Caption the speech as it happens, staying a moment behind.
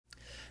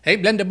Hey,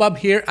 Blender Bob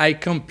here. I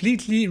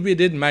completely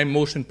redid my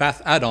motion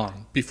path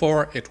add-on.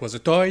 Before it was a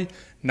toy,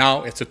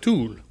 now it's a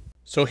tool.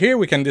 So here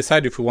we can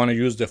decide if we want to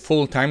use the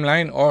full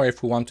timeline or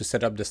if we want to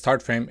set up the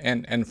start frame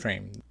and end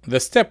frame. The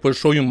step will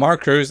show you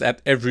markers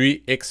at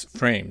every X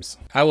frames.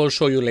 I will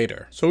show you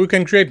later. So we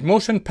can create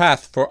motion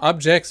path for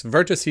objects,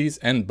 vertices,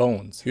 and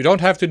bones. You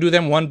don't have to do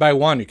them one by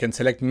one. You can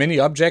select many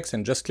objects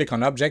and just click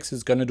on objects.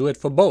 It's going to do it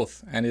for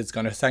both, and it's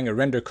going to assign a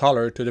render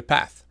color to the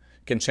path.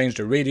 You can change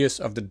the radius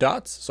of the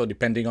dots, so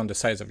depending on the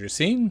size of your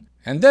scene.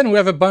 And then we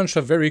have a bunch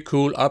of very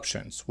cool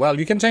options. Well,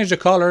 you can change the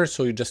color,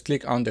 so you just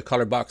click on the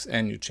color box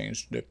and you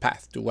change the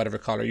path to whatever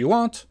color you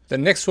want. The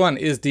next one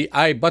is the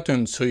I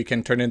button, so you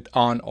can turn it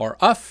on or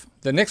off.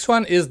 The next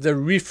one is the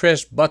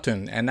refresh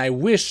button, and I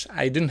wish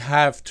I didn't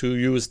have to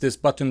use this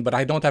button, but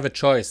I don't have a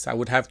choice. I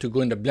would have to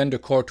go in the Blender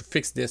core to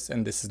fix this,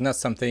 and this is not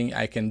something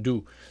I can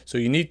do. So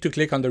you need to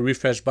click on the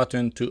refresh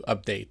button to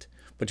update.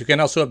 But you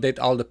can also update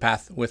all the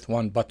path with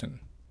one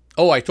button.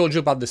 Oh, I told you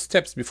about the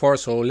steps before,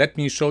 so let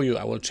me show you.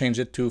 I will change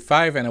it to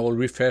 5 and I will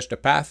refresh the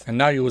path. And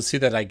now you will see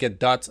that I get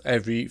dots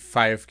every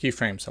 5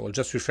 keyframes. I will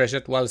just refresh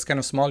it. Well, it's kind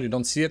of small, you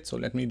don't see it, so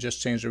let me just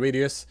change the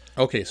radius.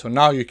 Okay, so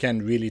now you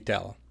can really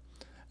tell.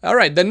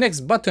 Alright, the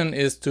next button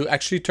is to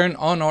actually turn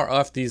on or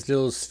off these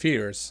little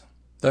spheres.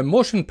 The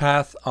motion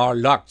paths are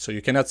locked, so you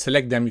cannot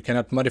select them, you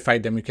cannot modify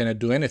them, you cannot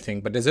do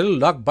anything. But there's a little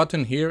lock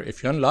button here.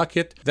 If you unlock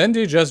it, then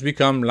they just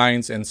become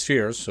lines and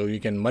spheres, so you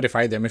can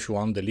modify them if you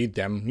want, delete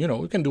them,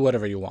 you can do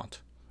whatever you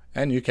want.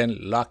 And you can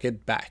lock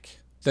it back.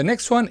 The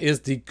next one is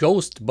the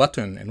ghost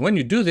button, and when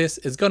you do this,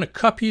 it's going to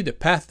copy the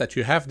path that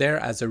you have there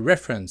as a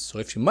reference. So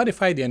if you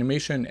modify the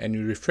animation and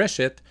you refresh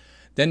it,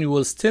 then you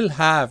will still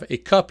have a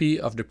copy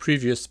of the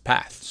previous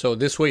path. So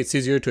this way it's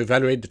easier to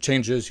evaluate the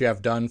changes you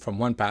have done from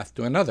one path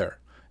to another.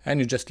 And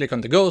you just click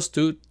on the ghost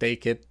to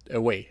take it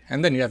away.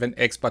 And then you have an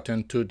X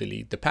button to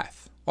delete the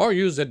path. Or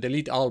use the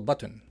delete all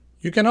button.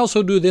 You can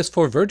also do this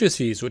for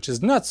vertices, which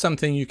is not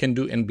something you can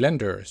do in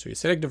Blender. So you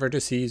select the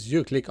vertices,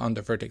 you click on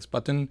the vertex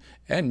button,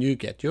 and you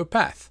get your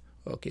path.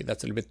 Okay,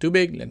 that's a little bit too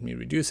big, let me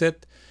reduce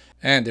it.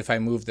 And if I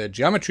move the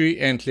geometry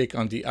and click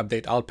on the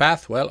update all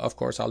path, well, of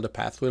course, all the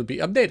path will be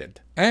updated.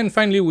 And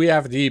finally, we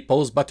have the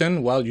pose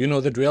button. Well, you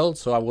know the drill,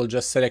 so I will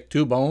just select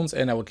 2 bones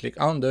and I will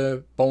click on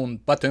the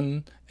bone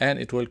button and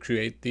it will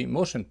create the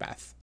motion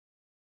path.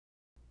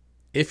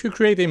 If you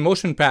create a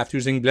motion path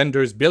using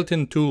Blender's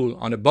built-in tool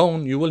on a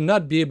bone, you will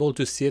not be able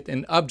to see it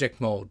in object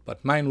mode,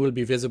 but mine will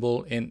be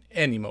visible in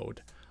any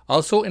mode.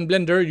 Also in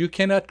Blender, you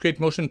cannot create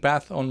motion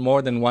path on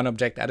more than one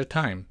object at a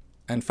time.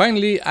 And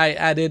finally, I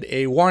added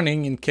a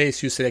warning in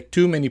case you select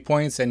too many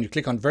points and you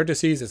click on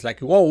vertices. It's like,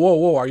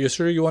 whoa, are you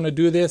sure you want to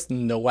do this?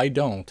 No, I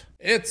don't.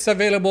 It's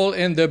available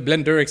in the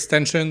Blender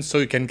extension, so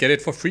you can get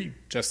it for free.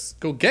 Just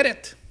go get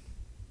it.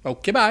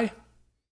 Okay, bye.